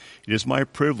It is my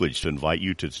privilege to invite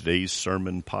you to today's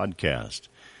sermon podcast.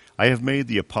 I have made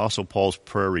the Apostle Paul's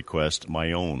prayer request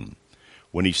my own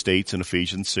when he states in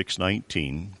Ephesians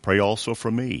 6:19, "Pray also for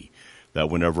me,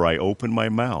 that whenever I open my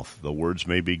mouth, the words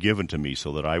may be given to me,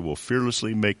 so that I will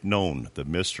fearlessly make known the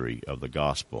mystery of the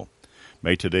gospel."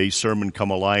 May today's sermon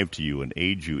come alive to you and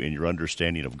aid you in your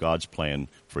understanding of God's plan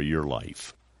for your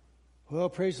life. Well,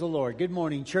 praise the Lord. Good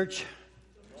morning, church.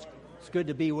 It's good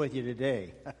to be with you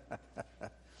today.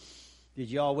 Did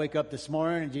you all wake up this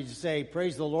morning and did you say,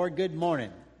 "Praise the Lord, good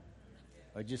morning"?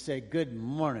 Or did you say, "Good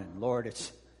morning, Lord,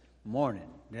 it's morning"?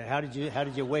 How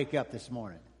did you wake up this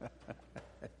morning?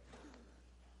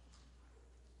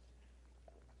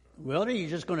 Well, are you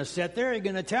just going to sit there or are you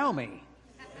going to tell me?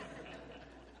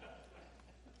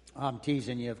 I'm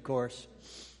teasing you, of course.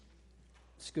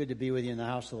 It's good to be with you in the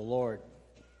house of the Lord.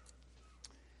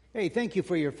 Hey, thank you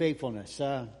for your faithfulness.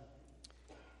 I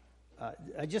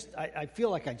feel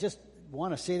like I just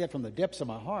want to say that from the depths of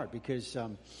my heart because,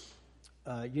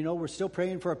 we're still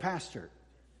praying for a pastor,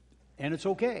 and it's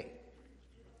okay.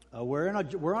 We're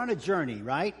on a journey,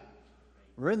 right?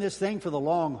 We're in this thing for the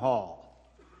long haul.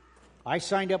 I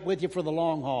signed up with you for the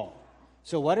long haul.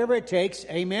 So whatever it takes,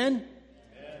 amen?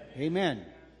 Amen.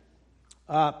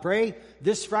 Pray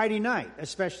this Friday night,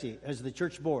 especially as the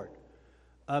church board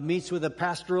meets with a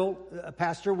pastor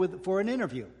for an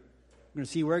interview. We're going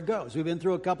to see where it goes. We've been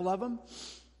through a couple of them,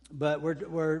 but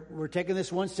we're taking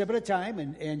this one step at a time,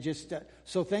 and just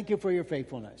so thank you for your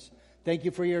faithfulness. Thank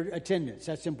you for your attendance.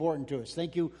 That's important to us.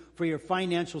 Thank you for your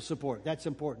financial support. That's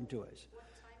important to us.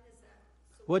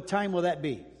 What time will that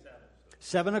be?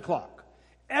 7 o'clock.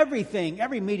 Every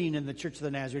meeting in the Church of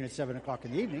the Nazarene at 7 o'clock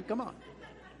in the evening. Come on.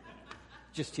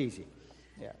 Just teasing.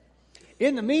 Yeah.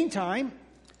 In the meantime,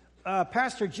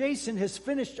 Pastor Jason has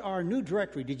finished our new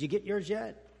directory. Did you get yours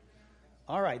yet?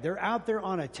 All right. They're out there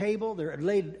on a table. They're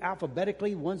laid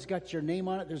alphabetically. One's got your name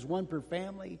on it. There's one per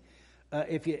family.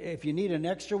 If you need an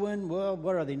extra one, well,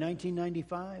 what are they,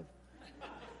 $19.95?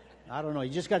 I don't know.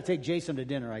 You just got to take Jason to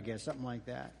dinner, I guess, something like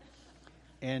that.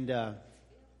 And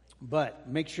but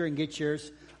make sure and get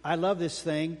yours. I love this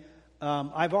thing.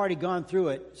 I've already gone through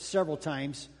it several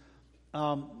times.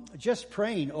 Just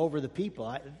praying over the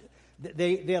people.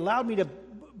 They allowed me to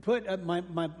put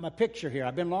my picture here.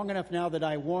 I've been long enough now that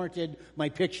I warranted my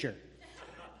picture.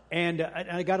 And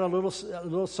I got a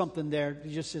little something there that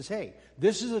just says, hey,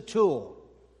 this is a tool.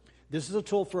 This is a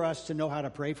tool for us to know how to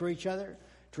pray for each other,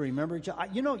 to remember each other.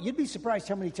 You'd be surprised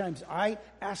how many times I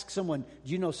ask someone,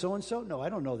 do you know so-and-so? No, I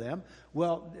don't know them.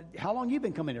 Well, how long you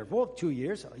been coming here? Well, 2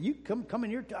 years. You come in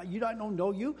here, you don't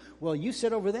know you? Well, you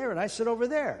sit over there and I sit over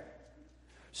there.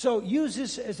 So use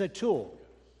this as a tool.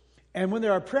 And when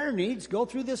there are prayer needs, go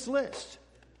through this list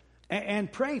and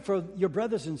pray for your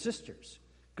brothers and sisters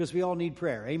because we all need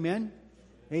prayer. Amen?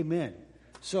 Amen.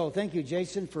 So thank you,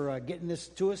 Jason, for getting this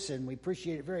to us, and we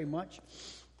appreciate it very much.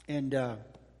 And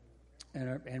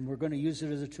we're going to use it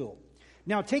as a tool.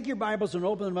 Now, take your Bibles and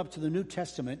open them up to the New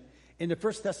Testament into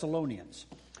 1 Thessalonians.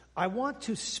 I want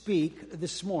to speak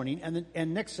this morning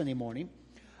and next Sunday morning,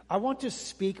 I want to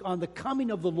speak on the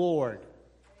coming of the Lord.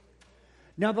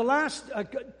 Now, the last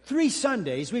 3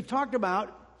 Sundays, we've talked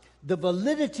about the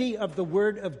validity of the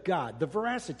Word of God, the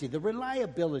veracity, the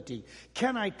reliability.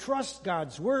 Can I trust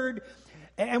God's Word?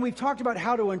 And we've talked about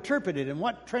how to interpret it and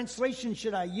what translation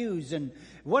should I use and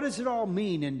what does it all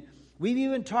mean. And we've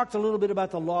even talked a little bit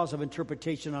about the laws of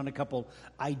interpretation on a couple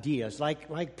ideas,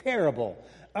 like parable.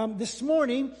 This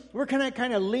morning, we're going to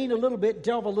kind of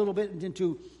delve a little bit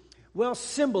into,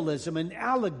 symbolism and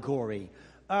allegory.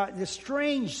 The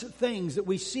strange things that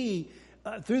we see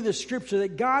through the Scripture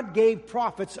that God gave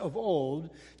prophets of old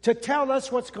to tell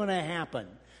us what's going to happen.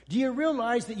 Do you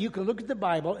realize that you can look at the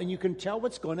Bible and you can tell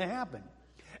what's going to happen?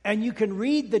 And you can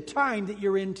read the time that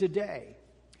you're in today.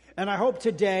 And I hope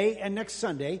today and next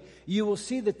Sunday you will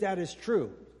see that is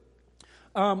true.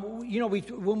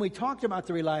 When we talked about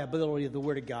the reliability of the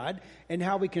Word of God and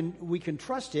how we can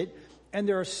trust it, and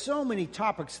there are so many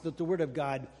topics that the Word of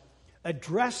God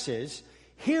addresses.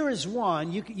 Here is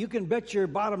one you can bet your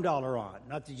bottom dollar on.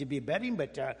 Not that you'd be betting,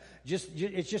 but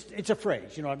it's a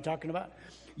phrase. You know what I'm talking about?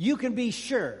 You can be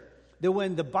sure that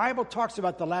when the Bible talks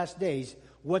about the last days,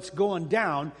 what's going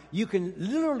down, you can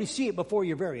literally see it before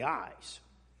your very eyes.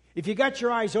 If you got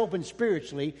your eyes open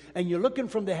spiritually and you're looking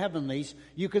from the heavenlies,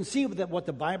 you can see that what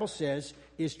the Bible says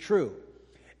is true.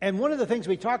 And one of the things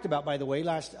we talked about, by the way, the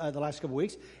last couple of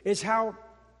weeks, is how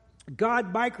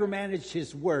God micromanaged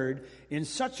His Word in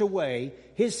such a way,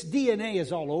 His DNA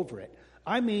is all over it.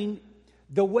 I mean,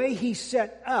 the way He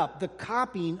set up the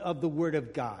copying of the Word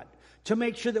of God. to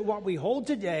make sure that what we hold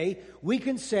today, we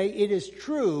can say it is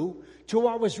true to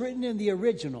what was written in the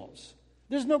originals.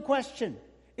 There's no question.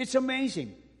 It's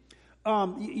amazing.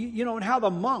 And how the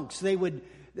monks, they would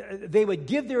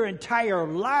give their entire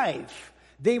life.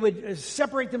 They would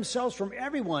separate themselves from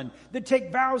everyone. They'd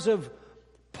take vows of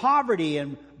poverty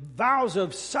and vows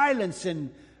of silence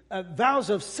and vows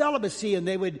of celibacy, and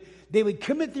they would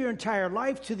commit their entire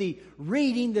life to the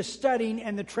reading, the studying,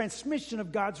 and the transmission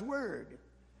of God's Word.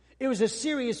 It was a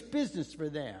serious business for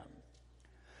them.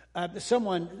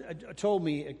 Someone told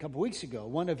me a couple weeks ago,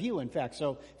 one of you, in fact,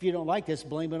 so if you don't like this,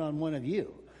 blame it on one of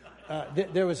you.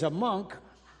 There was a monk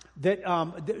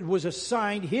that was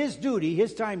assigned his duty,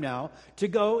 his time now, to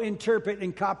go interpret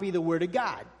and copy the Word of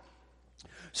God.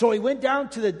 So he went down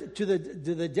to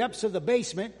the depths of the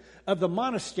basement of the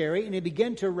monastery, and he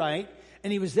began to write,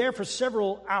 and he was there for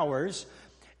several hours,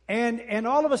 and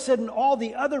all of a sudden all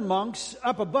the other monks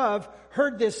up above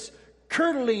heard this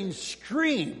curdling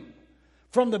scream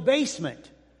from the basement.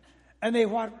 And they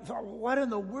thought, what in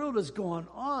the world is going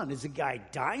on? Is the guy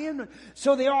dying?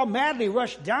 So they all madly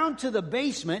rushed down to the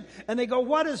basement, and they go,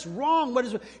 what is wrong?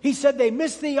 He said, they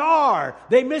missed the R.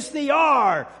 They missed the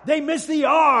R. They missed the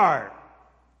R.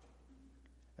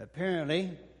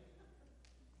 Apparently,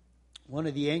 one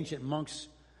of the ancient monks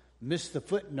missed the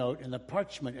footnote in the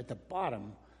parchment at the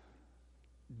bottom.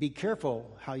 Be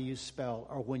careful how you spell,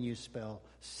 or when you spell,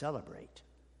 celebrate.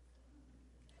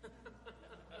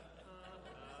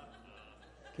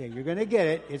 Okay, you're going to get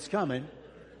it. It's coming.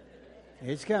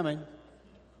 It's coming.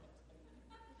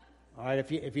 All right,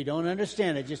 if you don't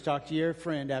understand it, just talk to your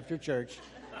friend after church,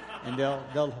 and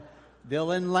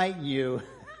they'll enlighten you.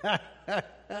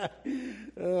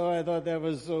 Oh, I thought that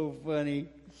was so funny.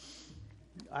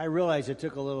 I realize it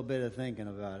took a little bit of thinking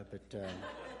about it, but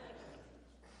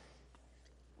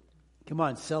come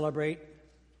on, celebrate,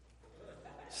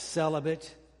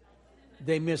 celibate.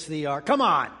 They miss the R. Come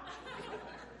on.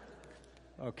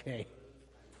 Okay.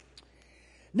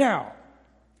 Now,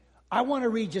 I want to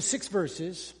read just 6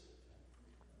 verses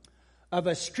of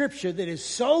a scripture that is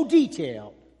so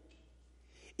detailed,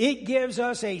 it gives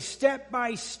us a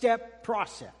step-by-step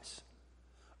process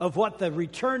of what the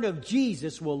return of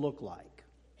Jesus will look like.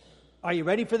 Are you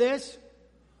ready for this?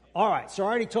 All right, so I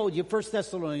already told you, 1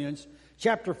 Thessalonians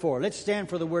chapter 4. Let's stand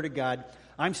for the Word of God.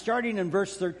 I'm starting in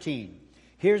verse 13.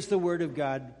 Here's the Word of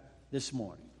God this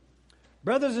morning.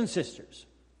 Brothers and sisters,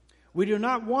 we do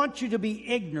not want you to be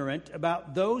ignorant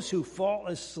about those who fall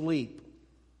asleep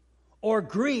or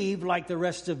grieve like the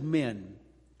rest of men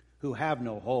who have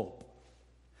no hope.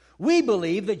 We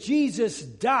believe that Jesus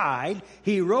died,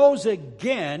 He rose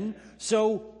again,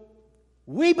 so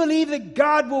we believe that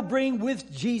God will bring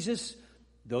with Jesus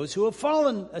those who have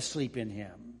fallen asleep in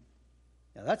Him.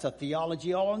 Now that's a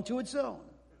theology all unto its own.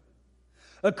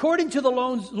 According to the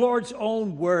Lord's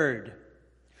own word,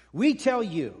 we tell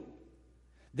you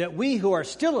that we who are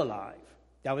still alive,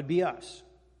 that would be us,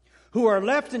 who are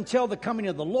left until the coming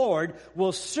of the Lord,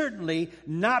 will certainly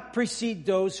not precede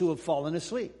those who have fallen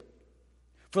asleep.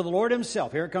 For the Lord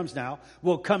Himself, here it comes now,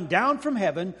 will come down from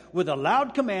heaven with a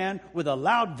loud command, with a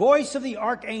loud voice of the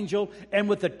archangel, and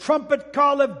with the trumpet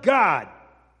call of God.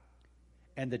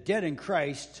 And the dead in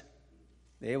Christ,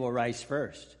 they will rise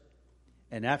first.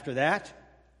 And after that,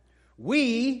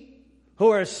 we who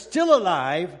are still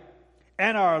alive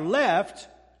and are left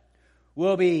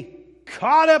will be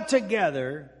caught up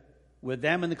together with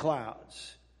them in the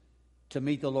clouds to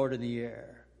meet the Lord in the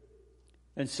air.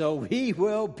 And so we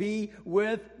will be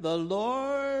with the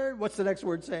Lord. What's the next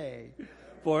word say?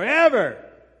 Forever.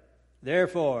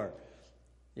 Therefore,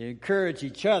 encourage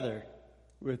each other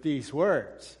with these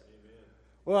words. Amen.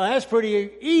 Well, that's pretty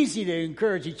easy to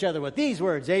encourage each other with these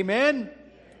words. Amen?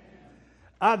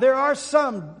 There are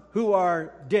some who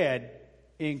are dead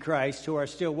in Christ who are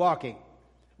still walking.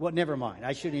 Well, never mind.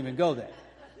 I shouldn't even go there.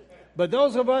 But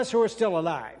those of us who are still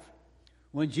alive,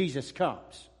 when Jesus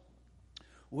comes,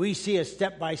 we see a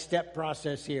step-by-step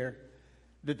process here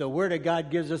that the Word of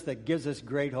God gives us that gives us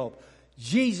great hope.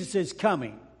 Jesus is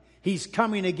coming. He's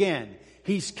coming again.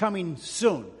 He's coming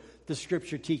soon. The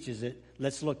Scripture teaches it.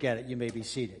 Let's look at it. You may be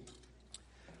seated.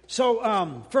 So,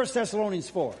 1 Thessalonians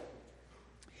 4.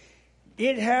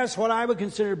 It has what I would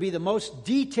consider to be the most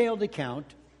detailed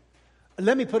account.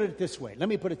 Let me put it this way.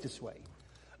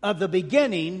 Of the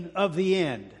beginning of the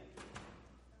end.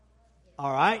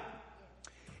 All right?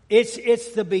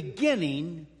 It's the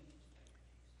beginning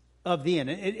of the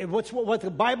end. What the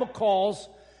Bible calls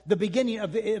the beginning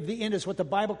of the end is what the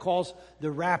Bible calls the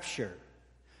rapture.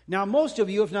 Now, most of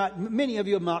you, if not many of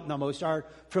you, not most, are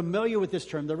familiar with this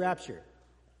term, the rapture.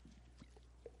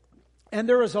 And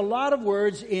there is a lot of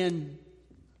words in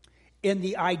in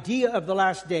the idea of the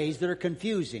last days that are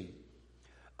confusing.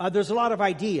 There's a lot of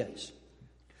ideas.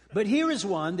 But here is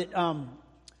one that,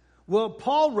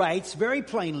 Paul writes very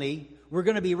plainly, we're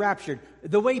going to be raptured.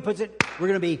 The way he puts it, we're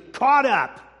going to be caught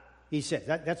up, he says.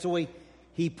 That's the way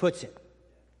he puts it.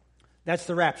 That's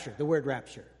the rapture, the word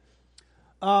rapture.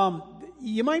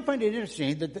 You might find it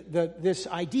interesting that this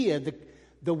idea,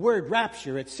 the word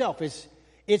rapture itself,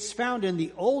 it's found in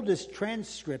the oldest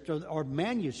transcript or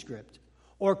manuscript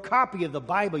or copy of the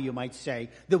Bible, you might say,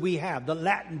 that we have, the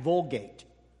Latin Vulgate.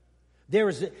 There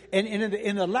is, and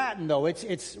in the Latin, though,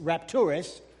 it's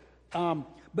rapturus,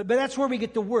 but that's where we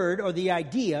get the word or the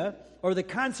idea or the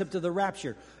concept of the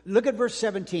rapture. Look at verse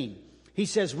 17. He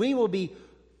says, we will be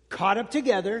caught up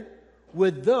together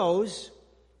with those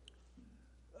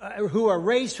who are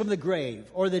raised from the grave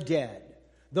or the dead.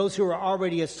 Those who are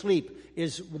already asleep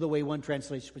is the way one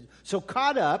translation puts it. So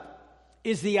caught up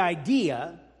is the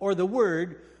idea or the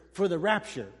word for the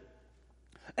rapture.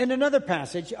 And another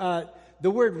passage,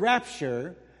 the word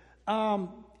rapture,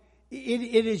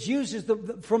 it is used as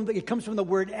it comes from the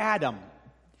word atom.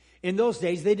 In those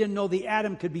days, they didn't know the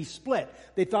atom could be split.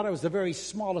 They thought it was the very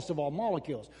smallest of all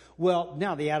molecules. Well,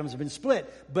 now the atoms have been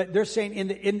split, but they're saying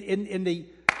in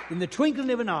the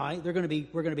twinkling of an eye, we're going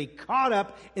to be caught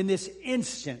up in this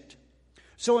instant.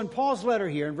 So in Paul's letter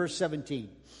here, in verse 17,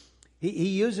 he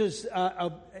uses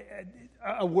a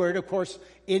word, of course,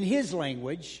 in his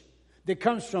language that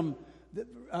comes from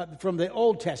the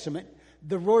Old Testament.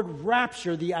 The word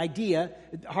rapture, the idea,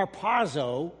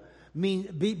 harpazo, means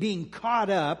being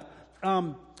caught up.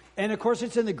 And of course,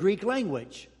 it's in the Greek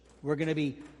language. We're going to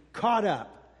be caught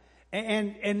up.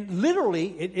 And literally,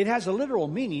 it has a literal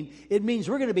meaning. It means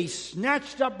we're going to be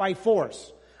snatched up by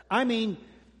force. I mean,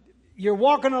 you're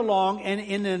walking along, and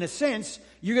in a sense,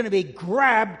 you're going to be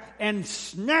grabbed and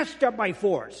snatched up by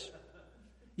force.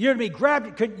 You're going to be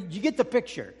grabbed. You get the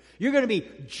picture? You're going to be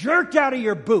jerked out of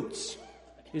your boots.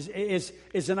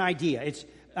 Is an idea. It's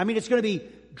going to be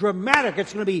dramatic.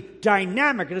 It's going to be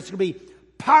dynamic, and it's going to be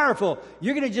powerful.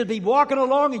 You're going to just be walking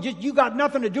along, and you got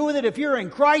nothing to do with it. If you're in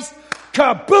Christ,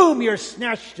 kaboom! You're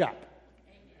snatched up.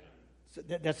 So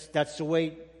that's the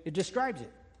way it describes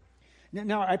it.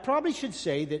 Now, I probably should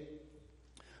say that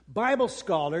Bible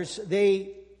scholars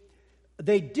they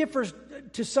differ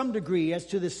to some degree as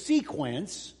to the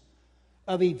sequence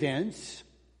of events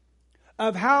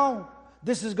of how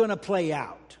this is going to play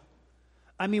out.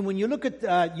 I mean, when you look at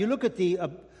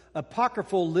the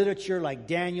apocryphal literature like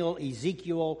Daniel,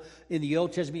 Ezekiel in the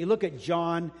Old Testament, you look at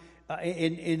John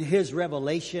in his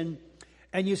Revelation,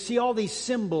 and you see all these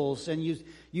symbols, and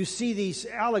you see these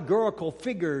allegorical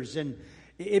figures, and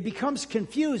it becomes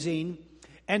confusing.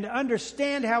 And to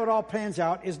understand how it all pans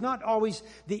out is not always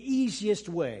the easiest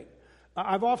way.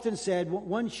 I've often said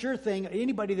one sure thing,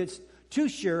 anybody that's too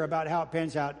sure about how it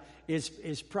pans out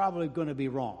is probably going to be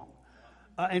wrong.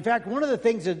 In fact, one of the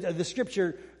things that the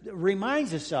Scripture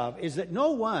reminds us of is that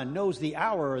no one knows the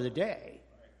hour or the day.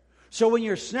 So when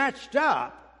you're snatched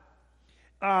up,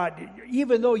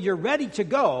 even though you're ready to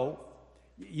go,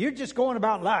 you're just going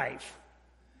about life.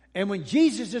 And when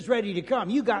Jesus is ready to come,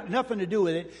 you got nothing to do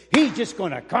with it. He's just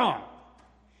going to come.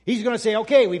 He's going to say,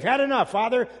 okay, we've had enough,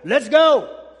 Father. Let's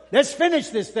go. Let's finish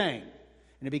this thing.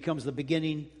 And it becomes the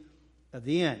beginning of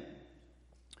the end.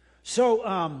 So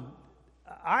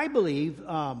I believe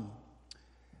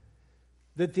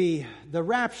that the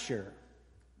rapture,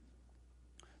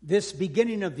 this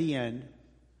beginning of the end,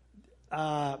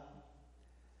 the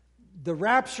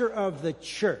rapture of the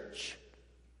church,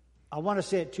 I want to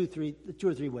say it two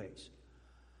or three ways.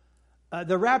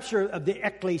 The rapture of the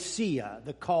ecclesia,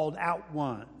 the called out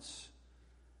ones.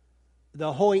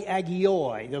 The hoi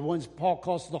agioi, the ones Paul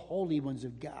calls the holy ones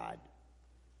of God.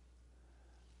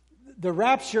 The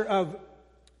rapture of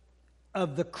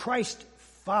the Christ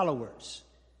followers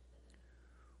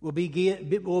will be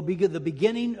the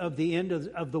beginning of the end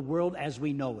of the world as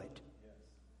we know it.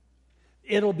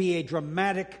 It'll be a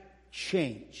dramatic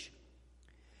change.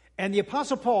 And the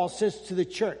Apostle Paul says to the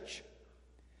church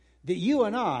that you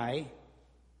and I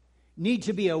need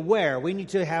to be aware. We need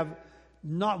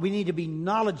to be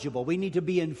knowledgeable. We need to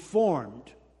be informed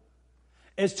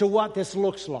as to what this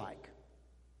looks like.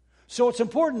 So it's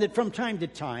important that from time to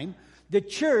time the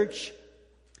church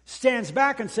stands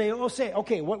back and say,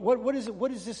 okay, what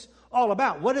is this all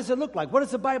about? What does it look like? What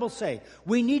does the Bible say?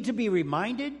 We need to be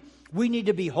reminded. We need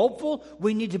to be hopeful.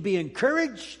 We need to be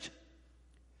encouraged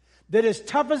that as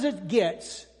tough as it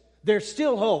gets, there's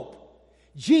still hope.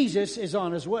 Jesus is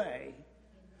on his way.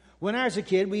 When I was a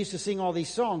kid, we used to sing all these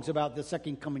songs about the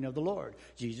second coming of the Lord.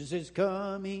 Jesus is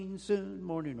coming soon,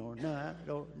 morning or night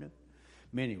or noon.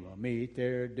 Many will meet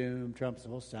their doom, trumpets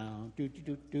will sound, doot, doot,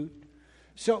 doot, doot.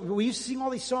 So we used to sing all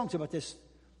these songs about this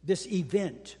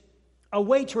event, a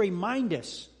way to remind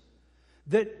us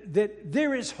that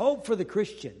there is hope for the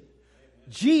Christian.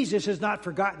 Jesus has not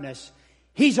forgotten us.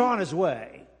 He's on his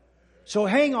way. So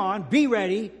hang on, be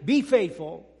ready, be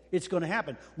faithful. It's going to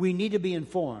happen. We need to be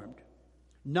informed,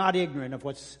 not ignorant of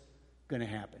what's going to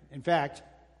happen. In fact,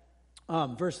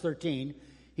 verse 13,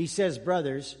 he says,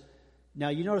 brothers. Now,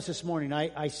 you notice this morning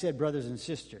I said brothers and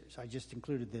sisters. I just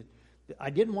included that. I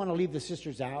didn't want to leave the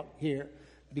sisters out here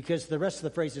because the rest of the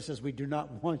phrase it says, we do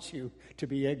not want you to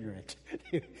be ignorant.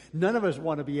 None of us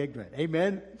want to be ignorant.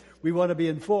 Amen? We want to be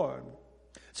informed.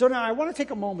 So now I want to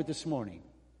take a moment this morning.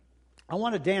 I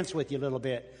want to dance with you a little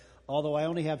bit, although I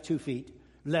only have 2 feet,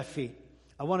 left feet.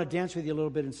 I want to dance with you a little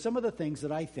bit in some of the things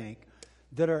that I think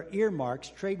that are earmarks,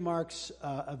 trademarks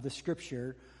of the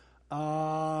Scripture,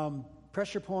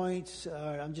 pressure points.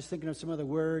 I'm just thinking of some other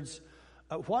words.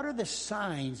 What are the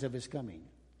signs of his coming?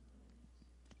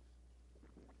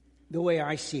 The way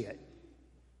I see it.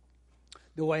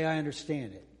 The way I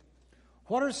understand it.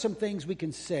 What are some things we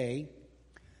can say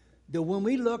that when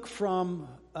we look from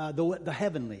the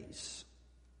heavenlies,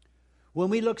 when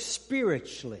we look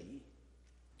spiritually,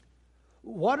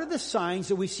 what are the signs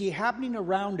that we see happening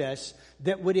around us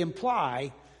that would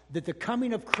imply that the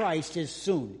coming of Christ is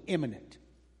soon, imminent?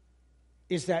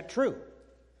 Is that true?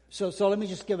 So let me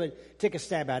just take a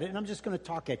stab at it, and I'm just going to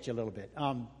talk at you a little bit.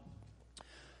 1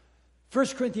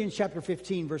 Corinthians chapter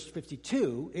 15, verse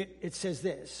 52, it says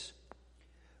this.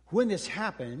 When this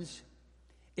happens,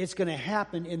 it's going to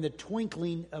happen in the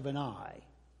twinkling of an eye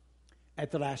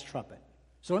at the last trumpet.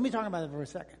 So let me talk about that for a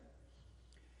second.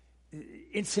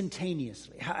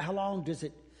 Instantaneously. How long does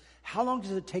it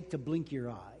take to blink your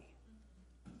eye?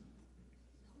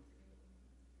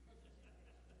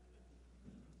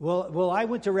 Well, I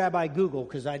went to Rabbi Google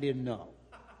because I didn't know.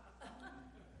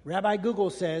 Rabbi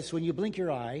Google says when you blink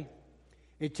your eye,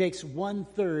 it takes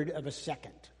 1/3 of a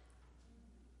second.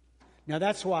 Now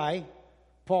that's why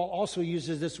Paul also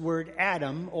uses this word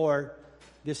Adam, or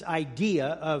this idea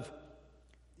of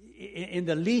in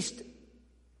the least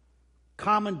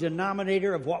common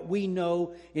denominator of what we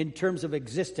know in terms of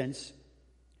existence.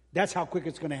 That's how quick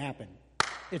it's going to happen.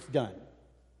 It's done.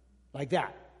 Like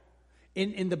that.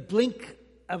 In the blink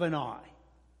of an eye.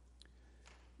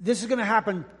 This is going to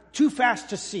happen too fast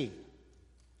to see.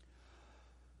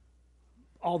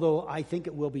 Although I think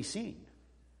it will be seen.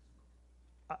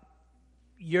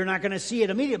 You're not going to see it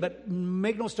immediately, but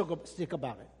make no stick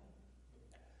about it.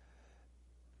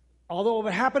 Although it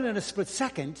will happen in a split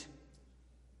second,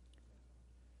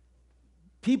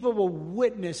 people will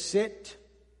witness it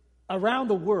around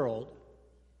the world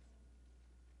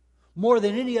more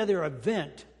than any other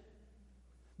event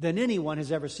than anyone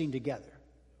has ever seen together.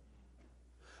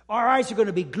 Our eyes are going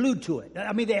to be glued to it.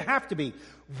 I mean, they have to be.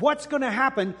 What's going to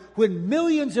happen when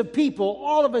millions of people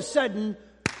all of a sudden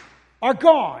are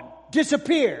gone,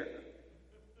 disappear?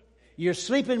 You're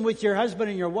sleeping with your husband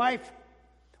and your wife.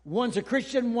 One's a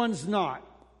Christian, one's not.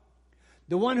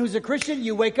 The one who's a Christian,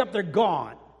 you wake up, they're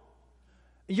gone.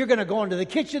 You're going to go into the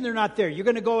kitchen, they're not there. You're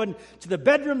going to go into the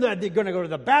bedroom, they're going to go to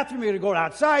the bathroom, you're going to go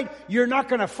outside. You're not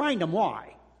going to find them.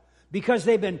 Why? Because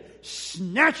they've been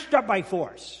snatched up by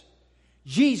force.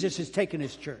 Jesus has taken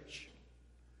his church.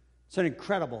 It's an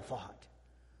incredible thought.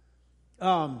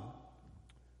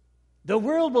 The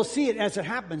world will see it as it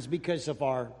happens because of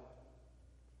our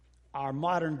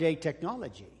modern day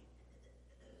technology.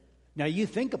 Now you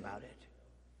think about it.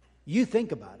 You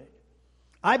think about it.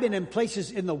 I've been in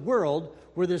places in the world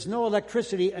where there's no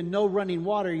electricity and no running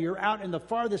water. You're out in the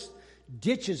farthest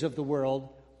ditches of the world,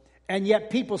 and yet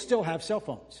people still have cell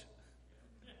phones.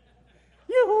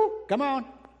 Yoo-hoo, come on.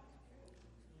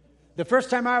 The first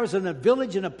time I was in a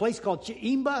village in a place called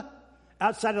Chiimba,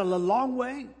 outside of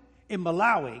Lilongwe in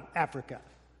Malawi, Africa.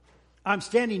 I'm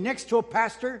standing next to a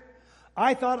pastor.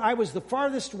 I thought I was the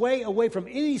farthest way away from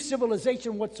any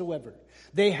civilization whatsoever.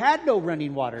 They had no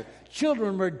running water.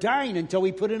 Children were dying until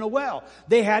we put in a well.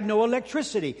 They had no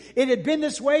electricity. It had been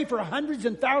this way for hundreds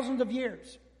and thousands of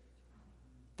years.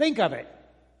 Think of it.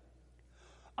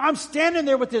 I'm standing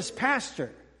there with this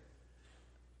pastor.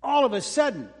 All of a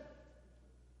sudden,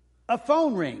 a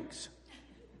phone rings.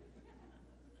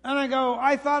 And I go,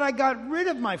 I thought I got rid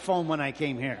of my phone when I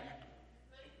came here.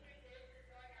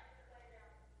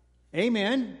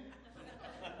 Amen.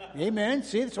 Amen.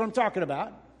 See, that's what I'm talking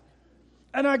about.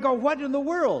 And I go, what in the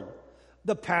world?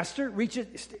 The pastor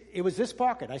reaches, it was this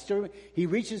pocket. He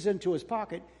reaches into his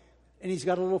pocket and he's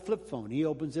got a little flip phone. He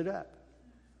opens it up.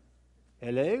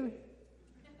 Hello?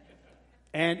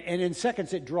 And in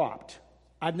seconds it dropped.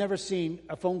 I've never seen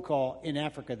a phone call in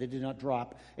Africa that did not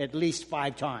drop at least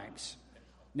 5 times.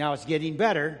 Now it's getting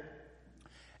better.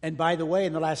 And by the way,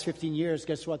 in the last 15 years,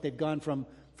 guess what? They've gone from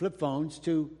flip phones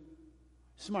to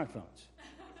smartphones.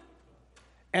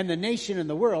 And the nation in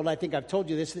the world, I think I've told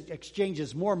you this, that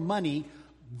exchanges more money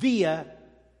via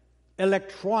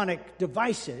electronic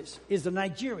devices is the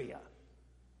Nigeria,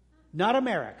 not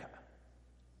America.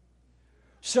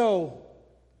 So,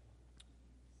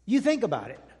 you think about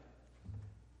it.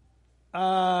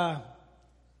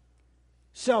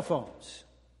 Cell phones,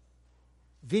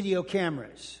 video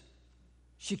cameras,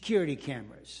 security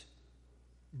cameras,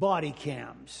 body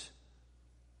cams,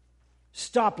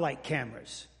 stoplight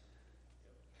cameras.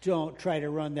 Don't try to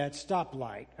run that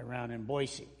stoplight around in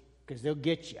Boise, because they'll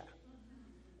get you.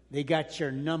 They got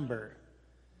your number,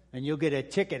 and you'll get a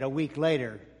ticket a week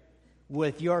later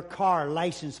with your car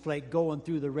license plate going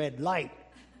through the red light.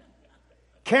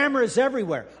 Cameras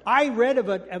everywhere. I read of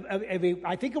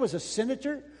I think it was a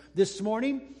senator this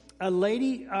morning, a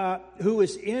lady who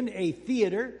was in a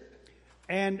theater,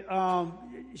 and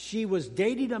she was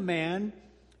dating a man,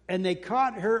 and they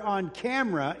caught her on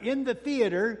camera in the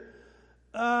theater,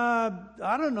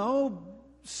 I don't know,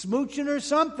 smooching or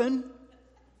something.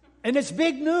 And it's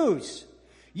big news.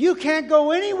 You can't go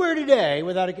anywhere today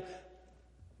without a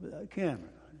camera.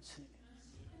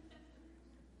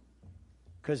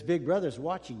 Because Big Brother's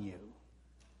watching you.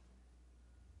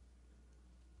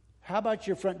 How about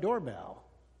your front doorbell?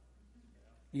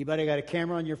 Anybody got a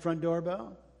camera on your front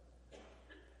doorbell?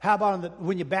 How about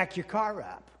when you back your car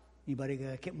up? Anybody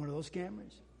get one of those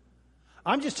cameras?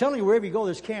 I'm just telling you, wherever you go,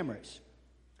 there's cameras.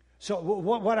 So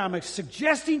what I'm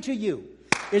suggesting to you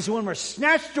is when we're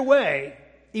snatched away,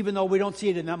 even though we don't see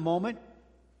it in that moment,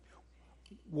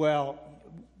 well,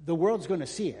 the world's going to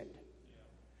see it.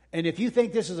 And if you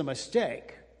think this is a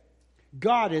mistake,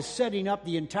 God is setting up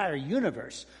the entire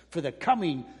universe for the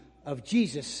coming of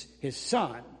Jesus, his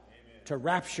son, to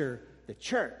rapture the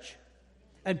church.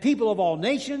 And people of all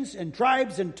nations and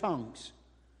tribes and tongues,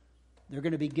 they're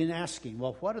going to begin asking,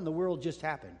 well, what in the world just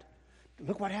happened?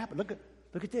 Look what happened. Look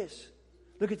at this.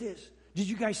 Look at this. Did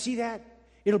you guys see that?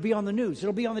 It'll be on the news.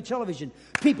 It'll be on the television.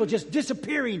 People just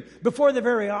disappearing before their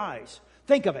very eyes.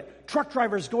 Think of it. Truck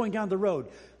drivers going down the road.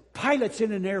 Pilots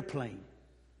in an airplane.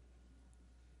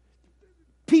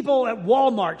 People at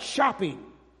Walmart shopping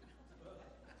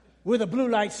with a blue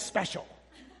light special.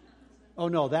 Oh,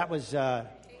 no, that was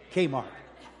Kmart.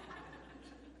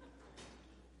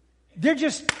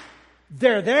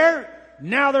 They're there,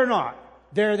 now they're not.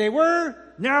 There they were,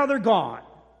 now they're gone.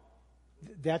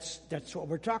 That's what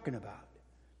we're talking about.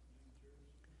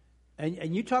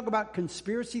 And you talk about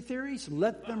conspiracy theories,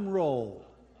 let them roll.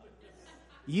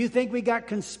 You think we got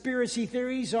conspiracy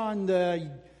theories on the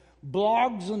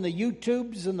blogs and the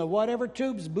YouTubes and the whatever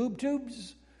tubes, boob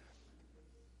tubes?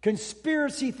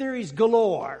 Conspiracy theories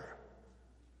galore.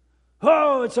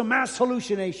 Oh, it's a mass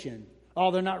hallucination.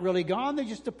 Oh, they're not really gone, they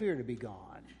just appear to be gone.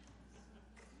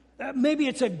 Maybe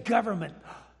it's a government.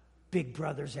 Big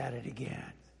Brother's at it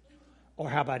again. Or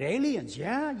how about aliens?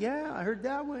 Yeah, I heard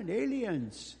that one.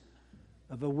 Aliens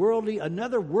of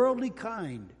another worldly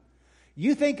kind.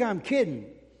 You think I'm kidding?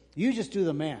 You just do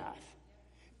the math.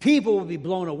 People will be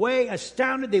blown away,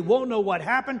 astounded. They won't know what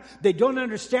happened. They don't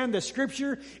understand the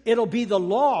scripture. It'll be the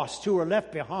lost who are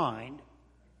left behind.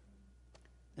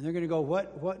 And they're going to go,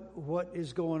 what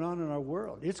is going on in our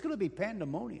world? It's going to be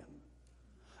pandemonium.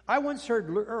 I once heard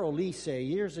Earl Lee say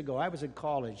years ago, I was in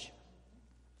college,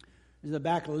 in the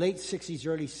back late 60s,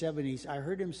 early 70s, I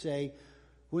heard him say,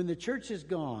 when the church is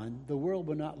gone, the world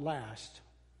will not last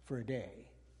for a day.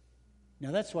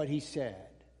 Now, that's what he said.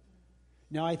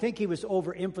 Now, I think he was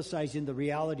overemphasizing the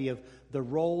reality of the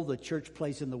role the church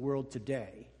plays in the world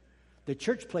today. The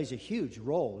church plays a huge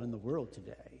role in the world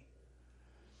today.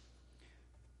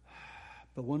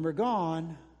 But when we're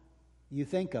gone, you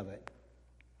think of it.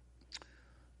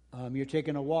 You're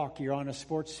taking a walk. You're on a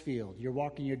sports field. You're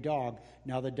walking your dog.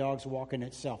 Now the dog's walking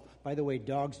itself. By the way,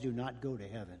 dogs do not go to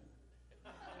heaven.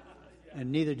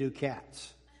 And neither do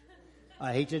cats.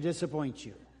 I hate to disappoint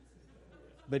you.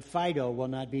 But Fido will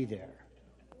not be there.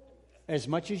 As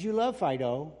much as you love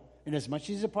Fido, and as much as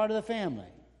he's a part of the family,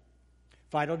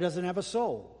 Fido doesn't have a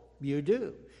soul. You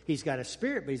do. He's got a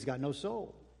spirit, but he's got no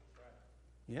soul.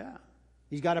 Yeah.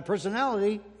 He's got a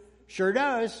personality. Sure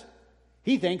does.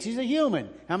 He thinks he's a human.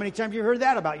 How many times have you heard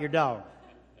that about your dog?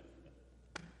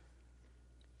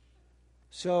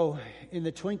 So, in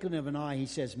the twinkling of an eye, he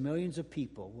says, millions of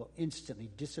people will instantly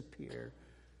disappear,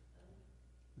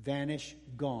 vanish,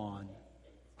 gone.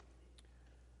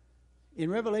 In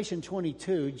Revelation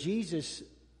 22, Jesus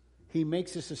he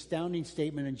makes this astounding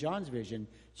statement in John's vision.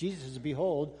 Jesus says,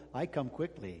 behold, I come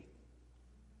quickly.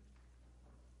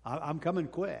 I'm coming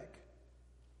quick.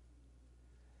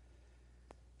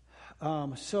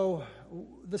 So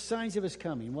the signs of his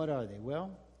coming, what are they?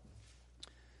 Well,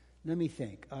 let me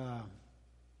think.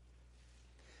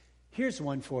 Here's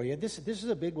one for you. This is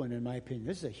a big one in my opinion.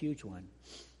 This is a huge one.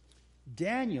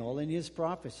 Daniel, in his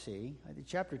prophecy,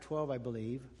 chapter 12, I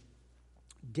believe,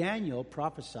 Daniel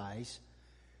prophesies.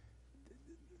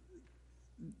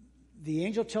 The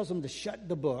angel tells him to shut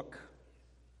the book.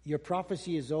 Your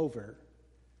prophecy is over.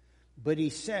 But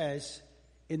he says,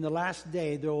 in the last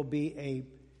day, there will be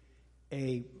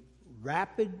a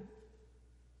rapid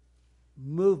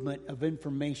movement of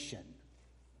information.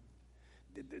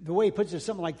 The way he puts it is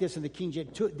something like this in the King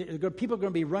James. People are going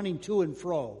to be running to and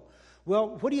fro.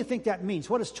 Well, what do you think that means?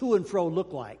 What does to and fro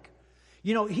look like?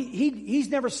 You know, he's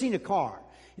never seen a car.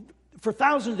 For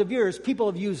thousands of years, people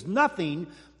have used nothing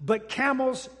but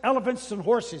camels, elephants, and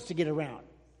horses to get around.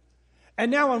 And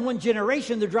now in one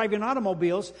generation, they're driving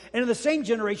automobiles, and in the same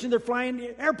generation, they're flying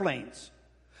airplanes.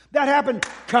 That happened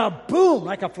kaboom,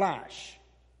 like a flash.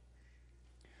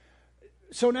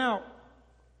 So now,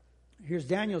 here's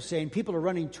Daniel saying, people are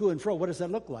running to and fro. What does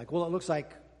that look like? Well, it looks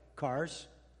like cars,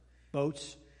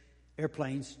 boats,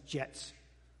 airplanes, jets.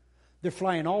 They're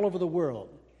flying all over the world.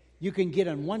 You can get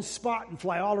in one spot and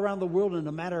fly all around the world in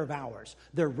a matter of hours.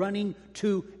 They're running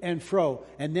to and fro.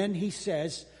 And then he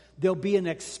says, there'll be an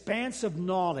expanse of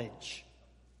knowledge.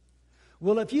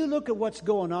 Well, if you look at what's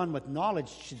going on with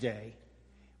knowledge today,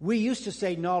 we used to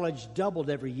say knowledge doubled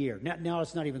every year. Now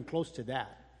it's not even close to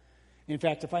that. In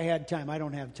fact, if I had time, I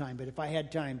don't have time, but if I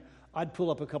had time, I'd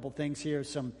pull up a couple things here.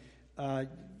 Some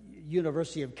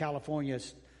University of California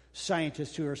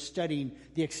scientists who are studying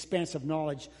the expanse of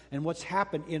knowledge and what's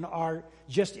happened in our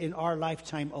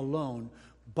lifetime alone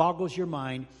boggles your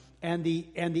mind. And the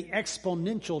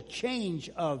exponential change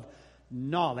of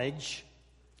knowledge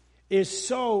is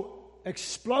so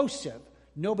explosive,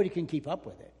 nobody can keep up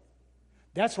with it.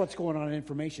 That's what's going on in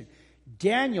information.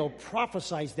 Daniel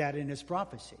prophesies that in his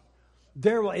prophecy.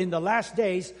 In the last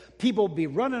days, people will be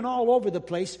running all over the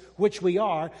place, which we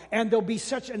are, and there'll be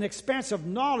such an expanse of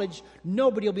knowledge,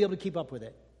 nobody will be able to keep up with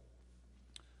it.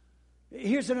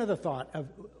 Here's another thought of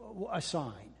a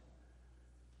sign.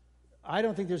 I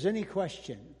don't think there's any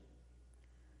question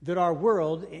that our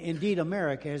world, indeed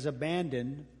America, has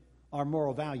abandoned our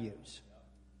moral values.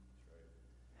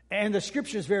 And the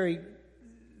Scripture is very,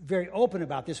 very open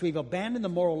about this. We've abandoned the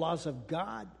moral laws of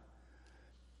God.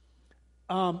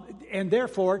 And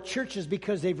therefore, churches,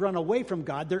 because they've run away from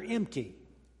God, they're empty.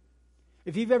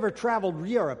 If you've ever traveled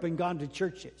Europe and gone to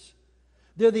churches,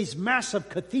 there are these massive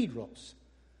cathedrals,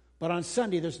 but on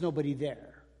Sunday there's nobody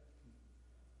there.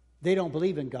 They don't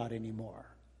believe in God anymore.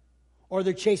 Or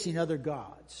they're chasing other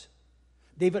gods.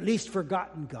 They've at least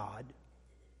forgotten God.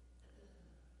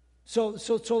 So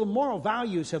the moral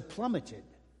values have plummeted.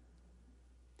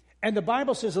 And the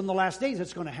Bible says in the last days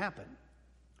it's going to happen.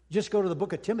 Just go to the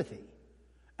book of Timothy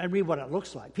and read what it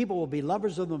looks like. People will be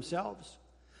lovers of themselves.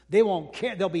 They won't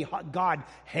care. They'll be God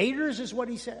haters, is what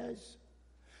he says.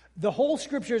 The whole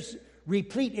Scripture's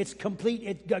replete. It's complete.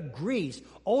 It agrees.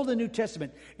 Old and New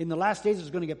Testament. In the last days,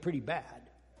 it's going to get pretty bad.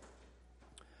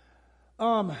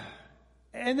 And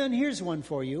then here's one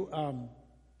for you.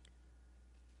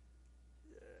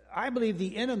 I believe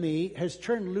the enemy has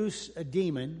turned loose a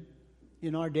demon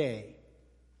in our day.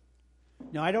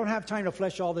 Now, I don't have time to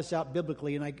flesh all this out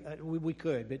biblically, and we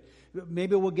could, but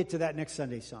maybe we'll get to that next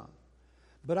Sunday song.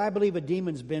 But I believe a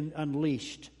demon's been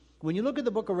unleashed. When you look at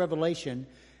the book of Revelation,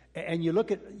 and you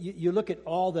look at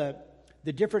all the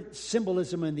different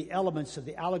symbolism and the elements of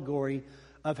the allegory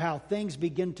of how things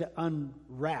begin to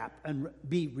unwrap and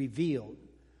be revealed,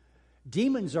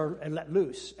 demons are let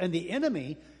loose. And the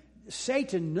enemy,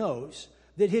 Satan, knows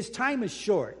that his time is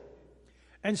short.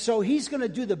 And so he's going to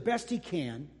do the best he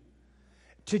can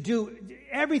to do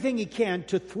everything he can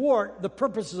to thwart the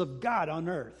purposes of God on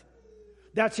earth.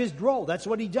 That's his role. That's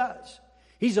what he does.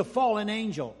 He's a fallen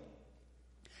angel.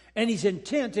 And he's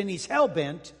intent and he's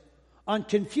hell-bent on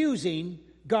confusing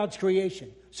God's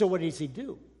creation. So what does he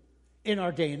do in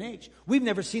our day and age? We've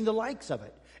never seen the likes of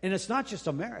it. And it's not just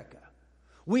America.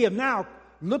 We have now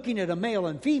looking at a male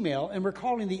and female and we're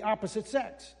calling the opposite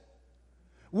sex.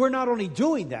 We're not only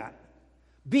doing that,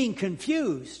 being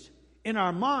confused in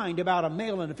our mind about a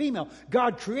male and a female.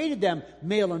 God created them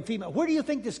male and female. Where do you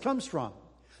think this comes from?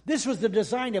 This was the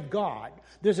design of God.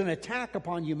 There's an attack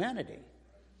upon humanity.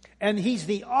 And he's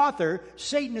the author.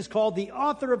 Satan is called the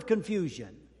author of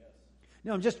confusion.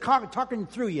 No, I'm just talking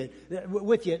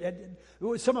with you,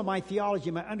 some of my theology,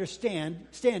 my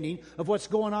understanding of what's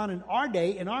going on in our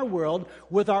day, in our world,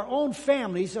 with our own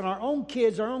families and our own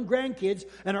kids, our own grandkids,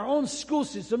 and our own school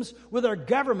systems, with our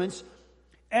governments.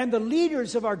 And the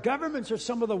leaders of our governments are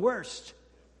some of the worst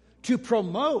to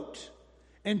promote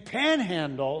and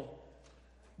panhandle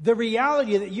the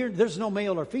reality that there's no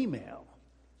male or female.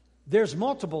 There's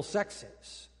multiple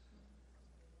sexes.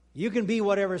 You can be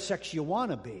whatever sex you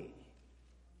want to be.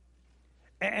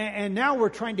 And now we're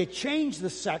trying to change the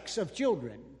sex of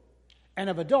children and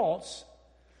of adults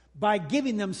by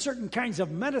giving them certain kinds of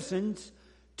medicines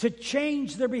to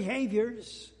change their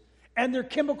behaviors and their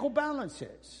chemical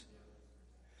balances,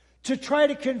 to try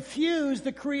to confuse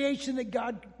the creation that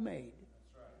God made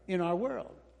in our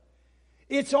world.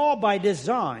 It's all by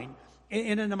design,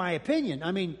 and in my opinion.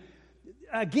 I mean,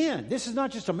 again, this is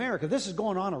not just America. This is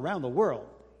going on around the world.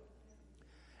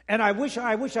 And I wish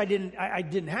I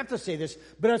didn't have to say this,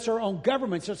 but it's our own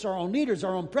governments, it's our own leaders,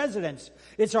 our own presidents,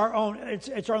 it's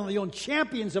the own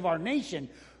champions of our nation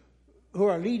who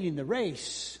are leading the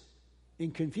race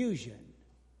in confusion.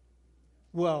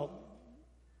 Well,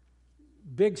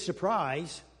 big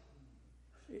surprise,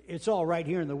 it's all right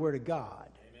here in the Word of God.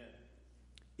 Amen.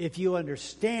 If you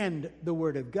understand the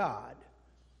Word of God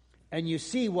and you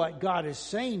see what God is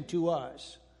saying to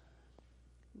us,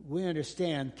 we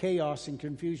understand chaos and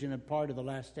confusion are part of the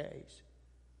last days.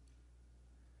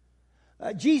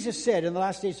 Jesus said in the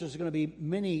last days there's going to be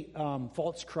many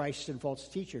false Christs and false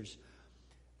teachers.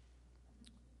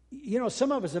 You know,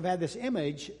 some of us have had this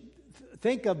image.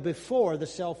 Think of before the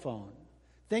cell phone.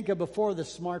 Think of before the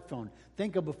smartphone.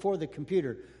 Think of before the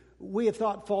computer. We have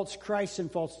thought false Christs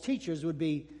and false teachers would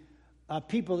be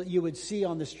people that you would see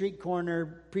on the street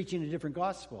corner preaching a different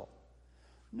gospel.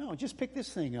 No, just pick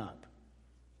this thing up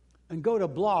and go to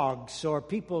blogs or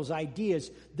people's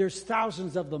ideas. There's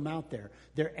thousands of them out there.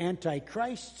 They're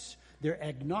antichrists, they're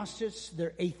agnostics,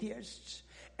 they're atheists,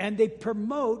 and they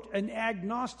promote an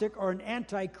agnostic or an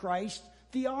antichrist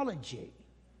theology.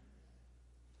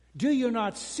 Do you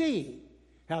not see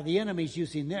how the enemy's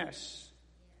using this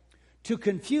to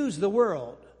confuse the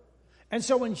world? And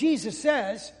so when Jesus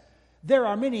says there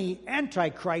are many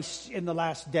antichrists in the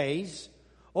last days,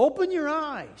 open your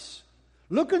eyes.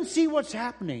 Look and see what's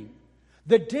happening.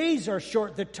 The days are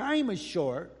short, the time is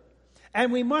short,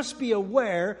 and we must be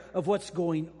aware of what's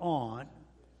going on.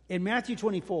 In Matthew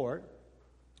 24,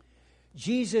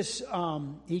 Jesus,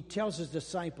 he tells his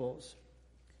disciples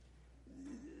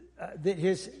that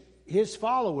his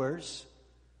followers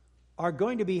are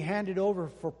going to be handed over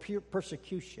for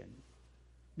persecution.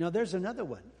 Now, there's another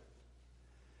one.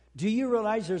 Do you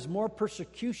realize there's more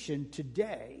persecution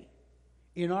today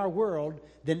in our world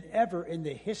than ever in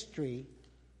the history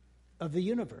of the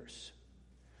universe?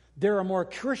 There are more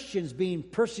Christians being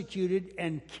persecuted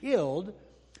and killed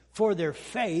for their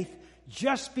faith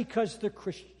just because they're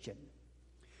Christian.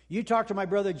 You talk to my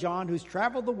brother John, who's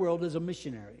traveled the world as a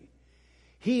missionary.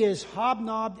 He has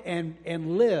hobnobbed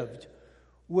and lived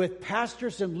with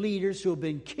pastors and leaders who have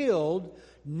been killed,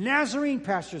 Nazarene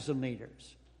pastors and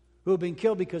leaders who have been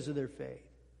killed because of their faith.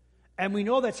 And we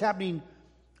know that's happening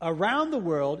around the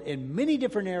world in many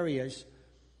different areas.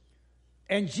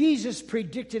 And Jesus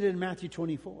predicted in Matthew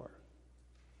 24,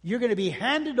 you're going to be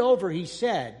handed over, he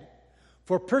said,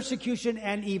 for persecution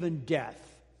and even death.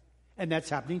 And that's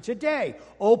happening today.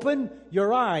 Open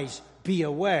your eyes, be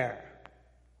aware.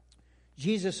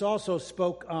 Jesus also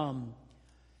spoke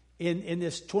in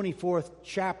this 24th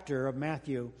chapter of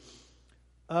Matthew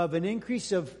of an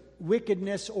increase of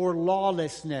wickedness or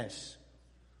lawlessness.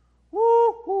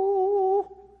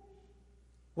 Woo-hoo.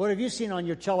 What have you seen on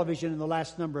your television in the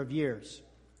last number of years?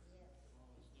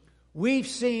 We've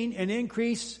seen an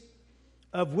increase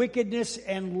of wickedness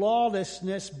and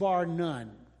lawlessness, bar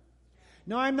none.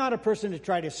 Now, I'm not a person to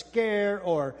try to scare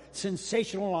or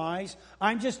sensationalize.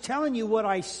 I'm just telling you what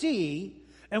I see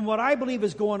and what I believe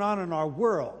is going on in our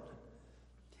world.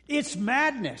 It's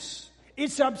madness.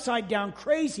 It's upside down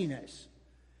craziness.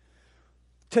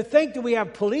 To think that we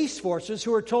have police forces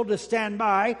who are told to stand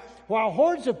by while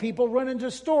hordes of people run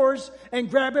into stores and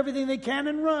grab everything they can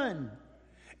and run.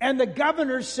 And the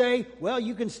governors say, well,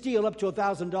 you can steal up to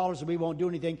 $1,000 and we won't do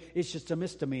anything. It's just a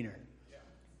misdemeanor. Yeah.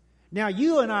 Now,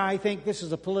 you and I think this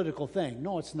is a political thing.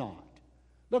 No, it's not.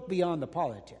 Look beyond the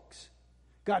politics.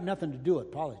 Got nothing to do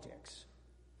with politics.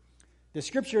 The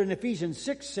scripture in Ephesians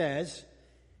 6 says,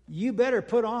 you better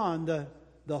put on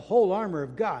the whole armor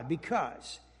of God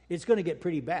because it's going to get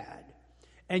pretty bad.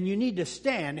 And you need to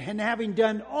stand. And having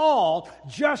done all,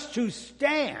 just to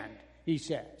stand, he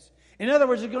says. In other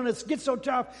words, it's going to get so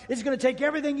tough, it's going to take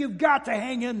everything you've got to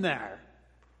hang in there.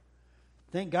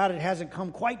 Thank God it hasn't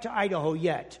come quite to Idaho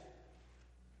yet.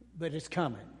 But it's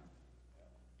coming.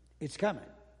 It's coming.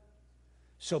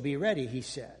 So be ready, he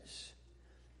says.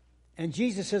 And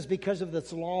Jesus says, because of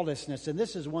this lawlessness, and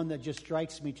this is one that just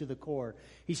strikes me to the core.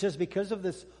 He says, because of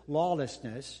this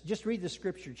lawlessness, just read the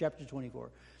scripture, chapter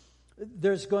 24.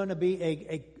 There's going to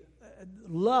be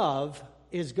love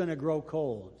is going to grow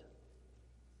cold.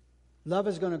 Love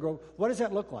is going to grow. What does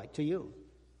that look like to you?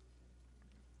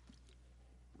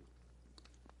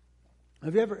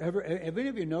 Have any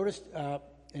of you noticed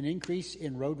an increase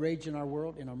in road rage in our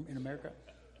world, in America?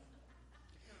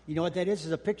 You know what that is?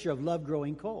 It's a picture of love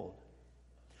growing cold.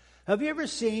 Have you ever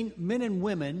seen men and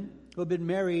women who have been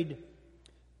married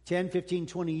 10, 15,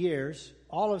 20 years,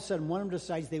 all of a sudden one of them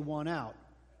decides they want out?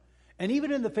 And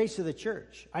even in the face of the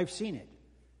church, I've seen it.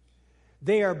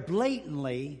 They are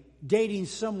blatantly dating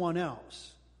someone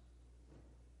else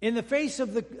in the face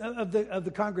of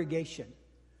the congregation,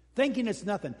 thinking it's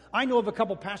nothing. I know of a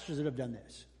couple pastors that have done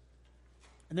this.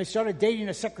 And they started dating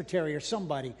a secretary or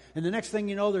somebody, and the next thing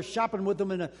you know, they're shopping with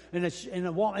them in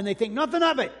a wall, and they think nothing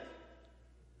of it.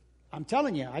 I'm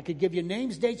telling you, I could give you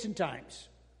names, dates, and times.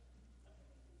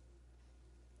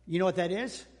 You know what that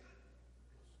is?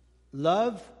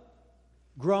 Love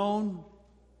grown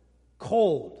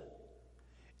cold.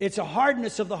 It's a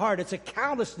hardness of the heart. It's a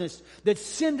callousness that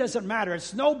sin doesn't matter.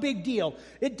 It's no big deal.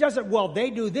 It doesn't, well, they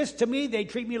do this to me. They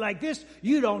treat me like this.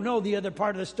 You don't know the other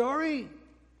part of the story.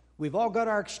 We've all got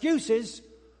our excuses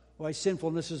why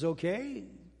sinfulness is okay.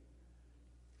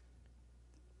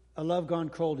 A love gone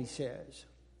cold, he says.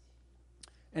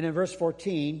 And in verse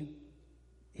 14,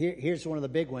 here's one of the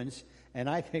big ones. And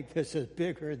I think this is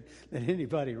bigger than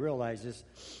anybody realizes.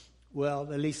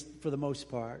 Well, at least for the most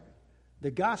part. The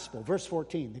gospel, verse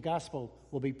 14, the gospel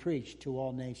will be preached to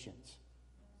all nations.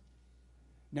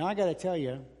 Now, I got to tell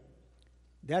you,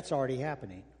 that's already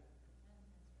happening.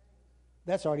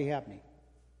 That's already happening.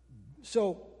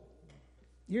 So,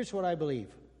 here's what I believe.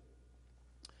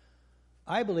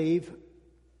 I believe,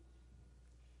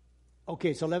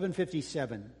 okay, it's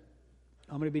 11:57. I'm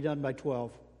going to be done by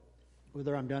 12,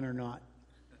 whether I'm done or not.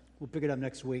 We'll pick it up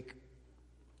next week.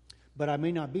 But I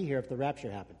may not be here if the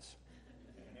rapture happens.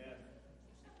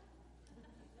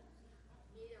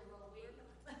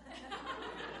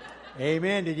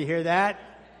 Amen. Did you hear that?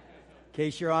 In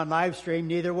case you're on live stream,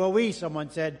 neither will we,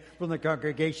 someone said from the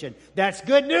congregation. That's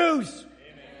good news.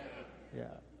 Amen. Yeah.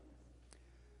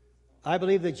 I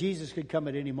believe that Jesus could come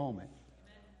at any moment.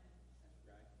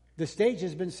 The stage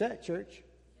has been set, church.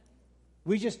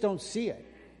 We just don't see it.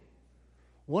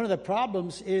 One of the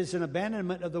problems is an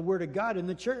abandonment of the Word of God in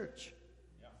the church.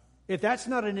 If that's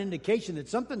not an indication that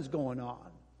something's going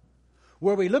on,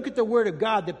 where we look at the Word of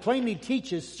God that plainly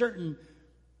teaches certain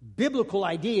biblical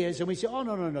ideas, and we say, oh,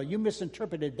 no, you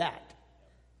misinterpreted that.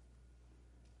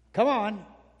 Come on.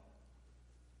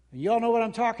 And you all know what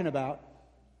I'm talking about.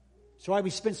 That's why we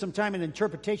spent some time in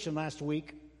interpretation last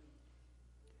week.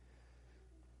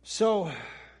 So,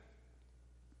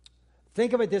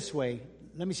 think of it this way.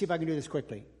 Let me see if I can do this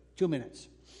quickly. 2 minutes.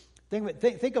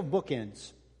 Think of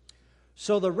bookends.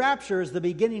 So the rapture is the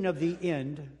beginning of the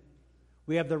end.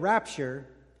 We have the rapture,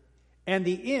 and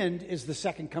the end is the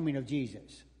second coming of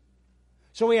Jesus.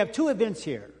 So we have two events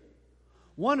here.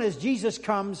 One is Jesus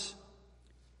comes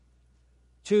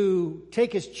to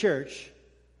take his church.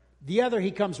 The other,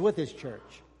 he comes with his church.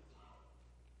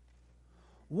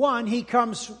 One, he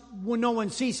comes when no one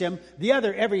sees him. The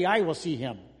other, every eye will see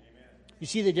him. You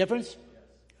see the difference?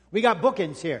 We got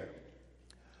bookends here.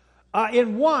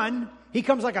 In one, he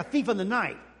comes like a thief in the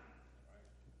night.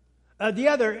 The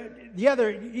other,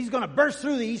 he's going to burst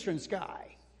through the eastern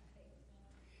sky.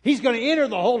 He's going to enter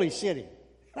the holy city.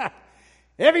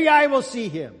 Every eye will see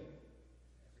him.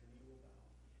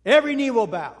 Every knee will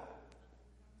bow.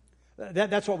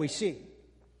 That's what we see.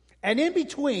 And in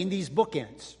between these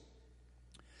bookends,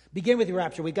 begin with the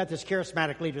rapture. We got this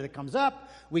charismatic leader that comes up.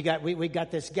 We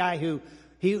got this guy who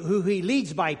he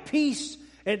leads by peace.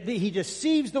 And he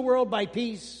deceives the world by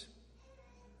peace.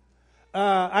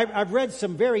 I've read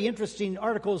some very interesting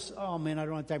articles. Oh man, I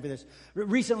don't have time for this.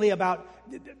 Recently about,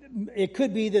 it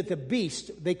could be that the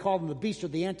beast, they call him the beast or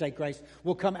the Antichrist,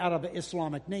 will come out of an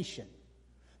Islamic nation.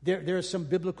 There are some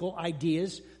biblical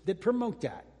ideas that promote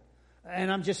that.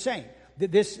 And I'm just saying,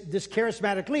 that this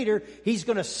charismatic leader, he's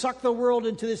going to suck the world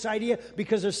into this idea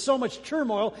because there's so much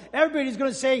turmoil. Everybody's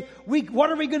going to say,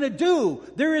 what are we going to do?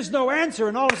 There is no answer.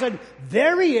 And all of a sudden,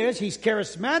 there he is. He's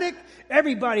charismatic.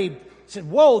 Everybody said,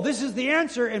 whoa, this is the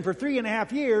answer. And for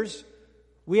 3.5 years,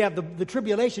 we have the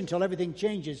tribulation till everything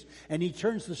changes. And he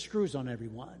turns the screws on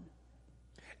everyone.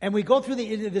 And we go through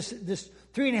this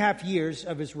 3.5 years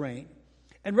of his reign.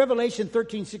 And Revelation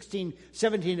 13, 16,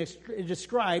 17, it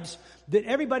describes that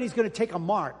everybody's going to take a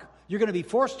mark. You're going to be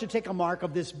forced to take a mark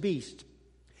of this beast.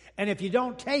 And if you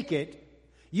don't take it,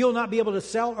 you'll not be able to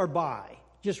sell or buy.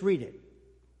 Just read it.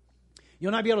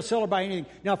 You'll not be able to sell or buy anything.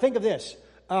 Now think of this.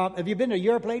 Have you been to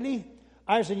Europe lately?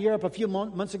 I was in Europe a few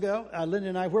months ago. Linda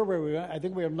and I, where were we? I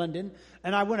think we were in London.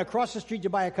 And I went across the street to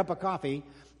buy a cup of coffee.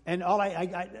 And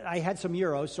I had some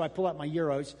euros, so I pull out my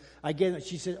euros. I gave it.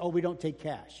 She said, "Oh, we don't take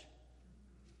cash."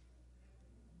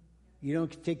 You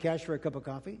don't take cash for a cup of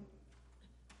coffee?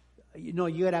 No,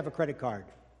 you got to have a credit card.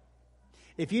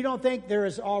 If you don't think there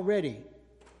is already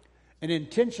an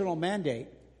intentional mandate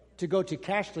to go to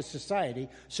cashless society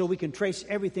so we can trace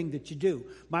everything that you do.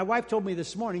 My wife told me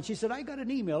this morning, she said, I got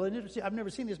an email, and I've never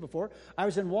seen this before. I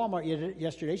was in Walmart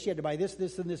yesterday. She had to buy this,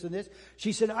 this, and this, and this.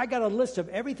 She said, I got a list of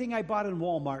everything I bought in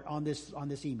Walmart on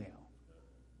this email.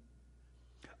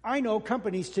 I know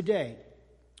companies today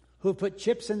who put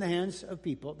chips in the hands of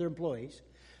people, their employees,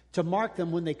 to mark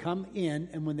them when they come in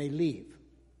and when they leave.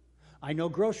 I know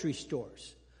grocery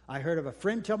stores. I heard of a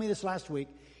friend tell me this last week.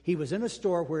 He was in a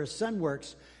store where his son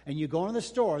works, and you go in the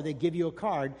store, they give you a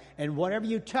card, and whatever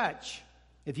you touch,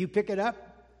 if you pick it up,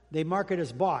 they mark it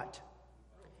as bought.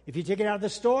 If you take it out of the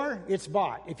store, it's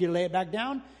bought. If you lay it back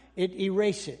down, it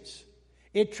erases.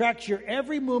 It tracks your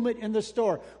every movement in the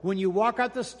store. When you walk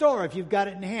out the store, if you've got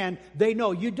it in hand, they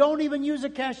know. You don't even use a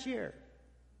cashier.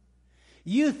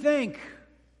 You think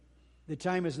the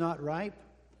time is not ripe?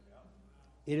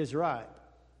 It is ripe.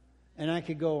 And I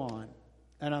could go on.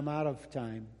 And I'm out of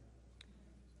time.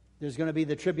 There's going to be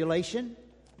the tribulation.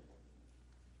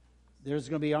 There's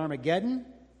going to be Armageddon.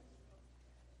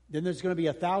 Then there's going to be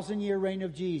 1,000-year reign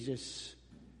of Jesus.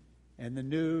 And the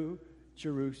new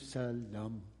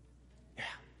Jerusalem. Yeah.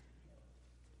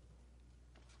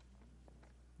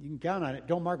 You can count on it.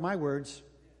 Don't mark my words.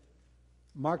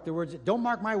 Mark the words. Don't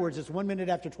mark my words. It's 1 minute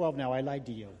after 12 now. I lied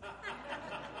to you.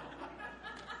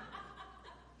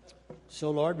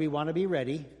 So, Lord, we want to be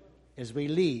ready. As we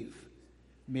leave,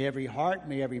 may every heart,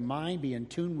 may every mind be in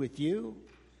tune with you.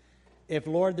 If,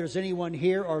 Lord, there's anyone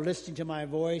here or listening to my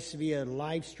voice via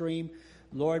live stream,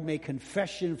 Lord, may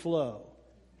confession flow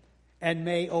and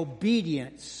may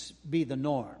obedience be the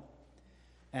norm.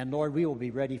 And, Lord, we will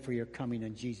be ready for your coming.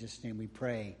 In Jesus' name we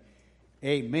pray.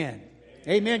 Amen.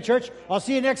 Amen, church. I'll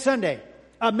see you next Sunday.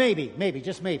 Maybe,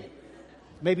 just maybe.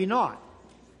 Maybe not.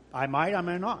 I might, I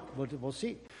may not. We'll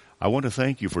see. I want to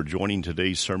thank you for joining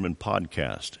today's sermon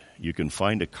podcast. You can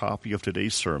find a copy of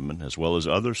today's sermon, as well as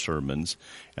other sermons,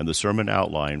 and the sermon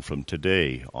outline from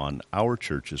today on our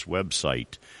church's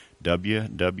website,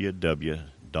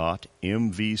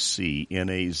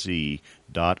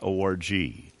 www.mvcnaz.org.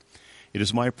 It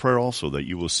is my prayer also that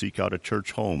you will seek out a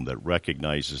church home that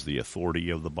recognizes the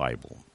authority of the Bible.